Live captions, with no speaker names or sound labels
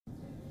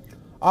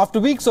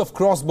After weeks of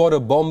cross-border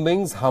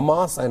bombings,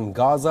 Hamas and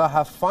Gaza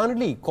have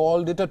finally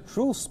called it a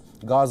truce.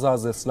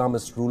 Gaza's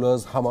Islamist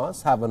rulers,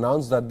 Hamas, have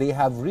announced that they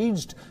have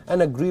reached an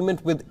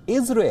agreement with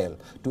Israel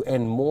to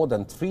end more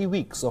than 3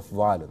 weeks of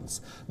violence.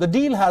 The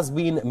deal has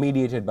been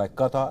mediated by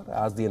Qatar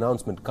as the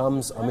announcement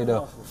comes amid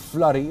a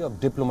flurry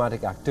of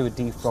diplomatic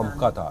activity from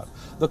Qatar.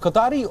 The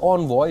Qatari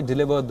envoy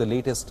delivered the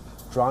latest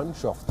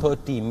tranche of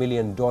 $30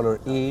 million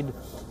aid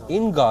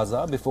in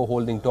Gaza before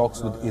holding talks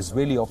with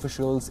Israeli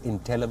officials in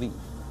Tel Aviv.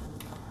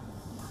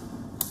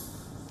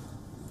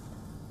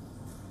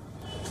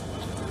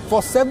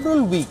 For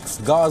several weeks,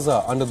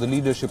 Gaza, under the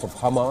leadership of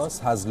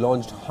Hamas, has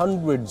launched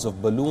hundreds of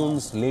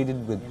balloons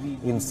laden with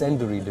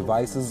incendiary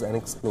devices and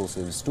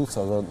explosives to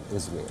southern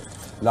Israel.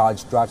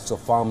 Large tracts of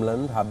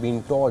farmland have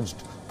been torched.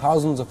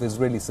 Thousands of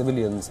Israeli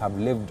civilians have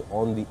lived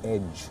on the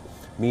edge.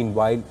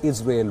 Meanwhile,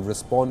 Israel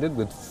responded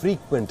with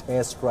frequent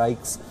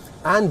airstrikes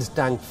and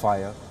tank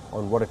fire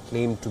on what it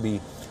claimed to be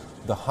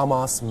the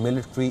Hamas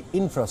military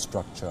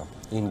infrastructure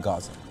in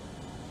Gaza.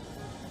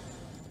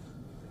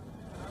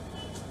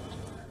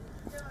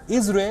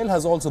 Israel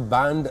has also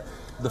banned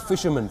the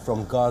fishermen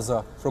from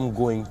Gaza from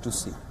going to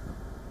sea.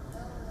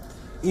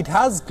 It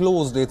has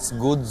closed its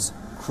goods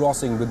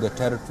crossing with the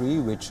territory,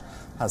 which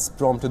has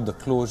prompted the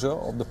closure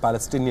of the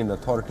Palestinian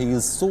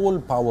Authority's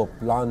sole power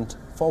plant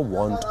for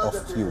want of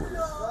fuel.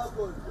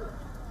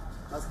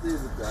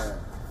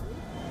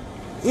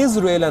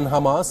 Israel and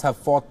Hamas have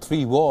fought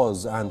 3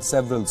 wars and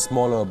several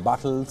smaller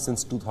battles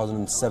since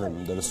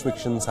 2007. The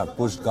restrictions have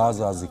pushed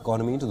Gaza's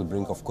economy to the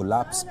brink of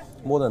collapse.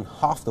 More than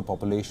half the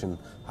population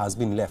has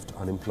been left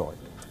unemployed.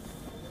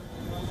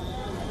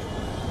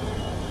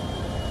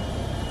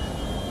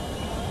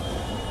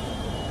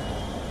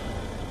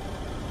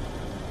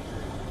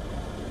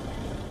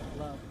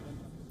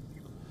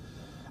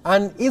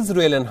 An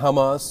Israel and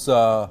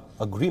Hamas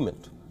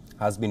agreement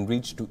has been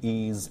reached to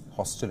ease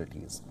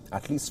hostilities,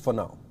 at least for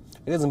now.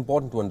 It is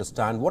important to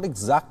understand what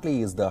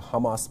exactly is the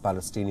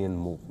Hamas-Palestinian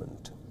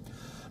movement.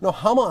 Now,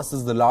 Hamas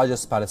is the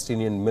largest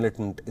Palestinian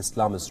militant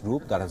Islamist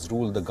group that has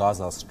ruled the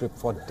Gaza Strip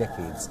for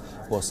decades.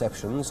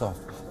 Perceptions of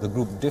the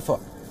group differ.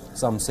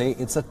 Some say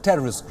it's a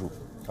terrorist group.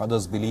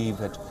 Others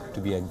believe it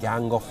to be a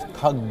gang of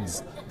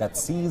thugs that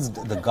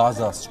seized the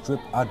Gaza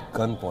Strip at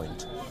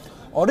gunpoint.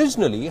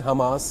 Originally,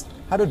 Hamas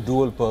had a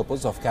dual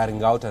purpose of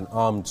carrying out an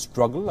armed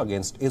struggle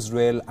against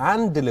Israel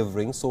and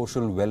delivering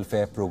social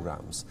welfare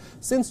programs.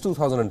 Since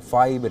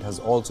 2005, it has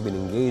also been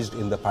engaged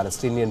in the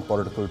Palestinian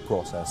political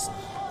process,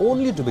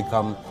 only to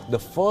become the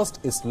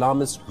first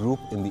Islamist group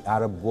in the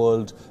Arab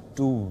world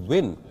to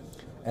win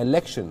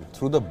election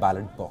through the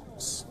ballot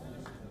box.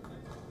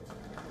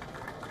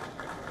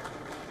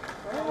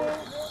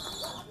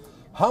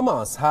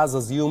 Hamas has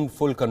assumed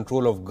full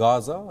control of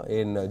Gaza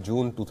in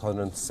June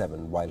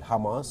 2007. While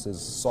Hamas is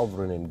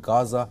sovereign in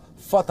Gaza,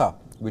 Fatah,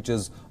 which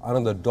is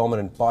another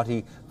dominant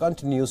party,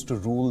 continues to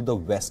rule the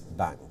West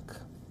Bank.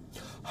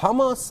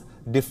 Hamas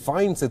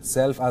defines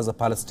itself as a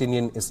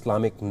Palestinian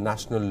Islamic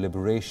national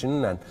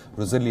liberation and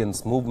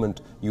resilience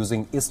movement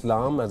using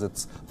Islam as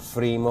its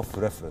frame of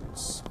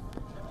reference.